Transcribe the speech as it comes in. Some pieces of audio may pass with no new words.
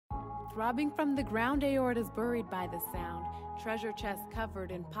Throbbing from the ground, aortas buried by the sound. Treasure chests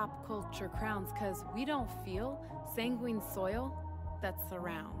covered in pop culture crowns, 'cause we don't feel sanguine soil that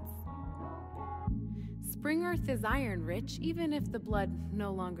surrounds. Spring earth is iron rich, even if the blood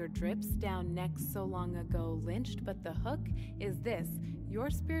no longer drips down necks so long ago lynched. But the hook is this: your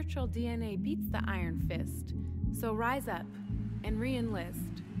spiritual DNA beats the iron fist. So rise up and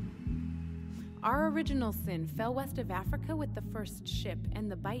re-enlist. Our original sin fell west of Africa with the first ship,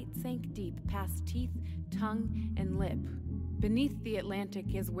 and the bite sank deep past teeth, tongue, and lip. Beneath the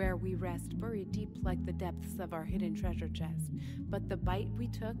Atlantic is where we rest, buried deep like the depths of our hidden treasure chest. But the bite we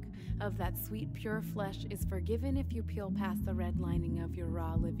took of that sweet, pure flesh is forgiven if you peel past the red lining of your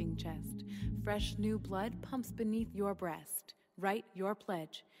raw, living chest. Fresh, new blood pumps beneath your breast. Write your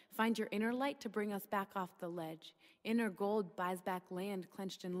pledge. Find your inner light to bring us back off the ledge. Inner gold buys back land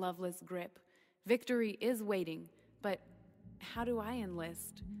clenched in loveless grip. Victory is waiting, but how do I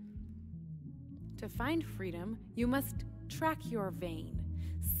enlist? To find freedom, you must track your vein.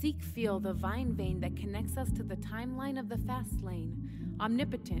 Seek, feel the vine vein that connects us to the timeline of the fast lane.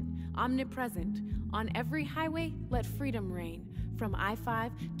 Omnipotent, omnipresent, on every highway, let freedom reign. From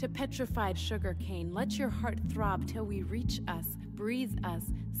I-5 to petrified sugarcane, let your heart throb till we reach us, breathe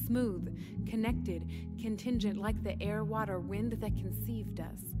us, smooth, connected, contingent like the air, water, wind that conceived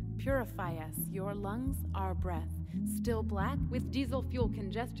us. Purify us, your lungs, our breath. Still black with diesel fuel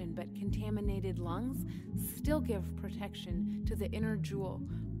congestion, but contaminated lungs still give protection to the inner jewel.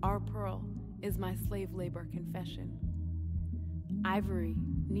 Our pearl is my slave labor confession. Ivory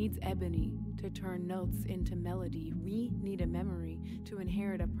needs ebony to turn notes into melody. We need a memory to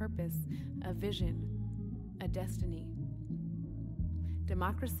inherit a purpose, a vision, a destiny.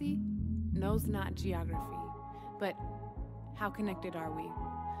 Democracy knows not geography, but how connected are we?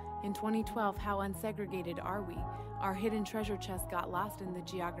 In 2012, how unsegregated are we? Our hidden treasure chest got lost in the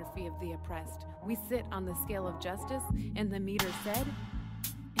geography of the oppressed. We sit on the scale of justice, and the meter said,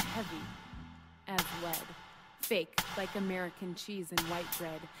 heavy as lead. Fake like American cheese and white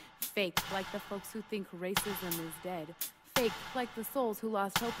bread. Fake like the folks who think racism is dead. Fake like the souls who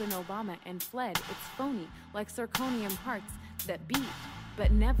lost hope in Obama and fled. It's phony like zirconium hearts that beat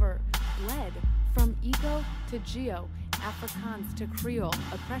but never bled. From ego to geo, Afrikaans to Creole,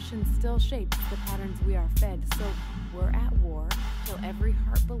 oppression still shapes the patterns we are fed. So we're at war till every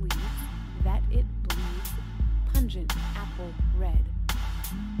heart believes that it bleeds pungent apple red.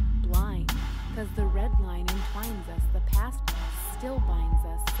 Blind, 'cause the red line entwines us. The past still binds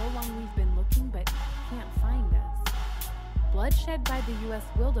us. So long we've been looking but can't find us. Bloodshed by the U.S.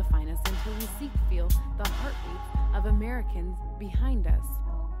 will define us until we seek, feel the heartbeats of Americans behind us.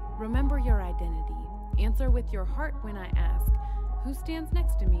 Remember your identity. Answer with your heart when I ask, who stands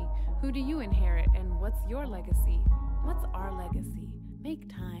next to me? Who do you inherit? And what's your legacy? What's our legacy? Make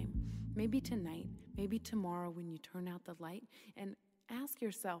time. Maybe tonight, maybe tomorrow when you turn out the light, and ask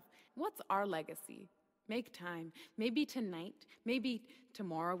yourself, what's our legacy? Make time. Maybe tonight, maybe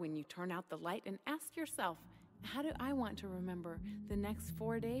tomorrow when you turn out the light, and ask yourself, how do I want to remember the next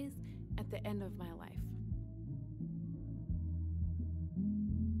 4 days at the end of my life?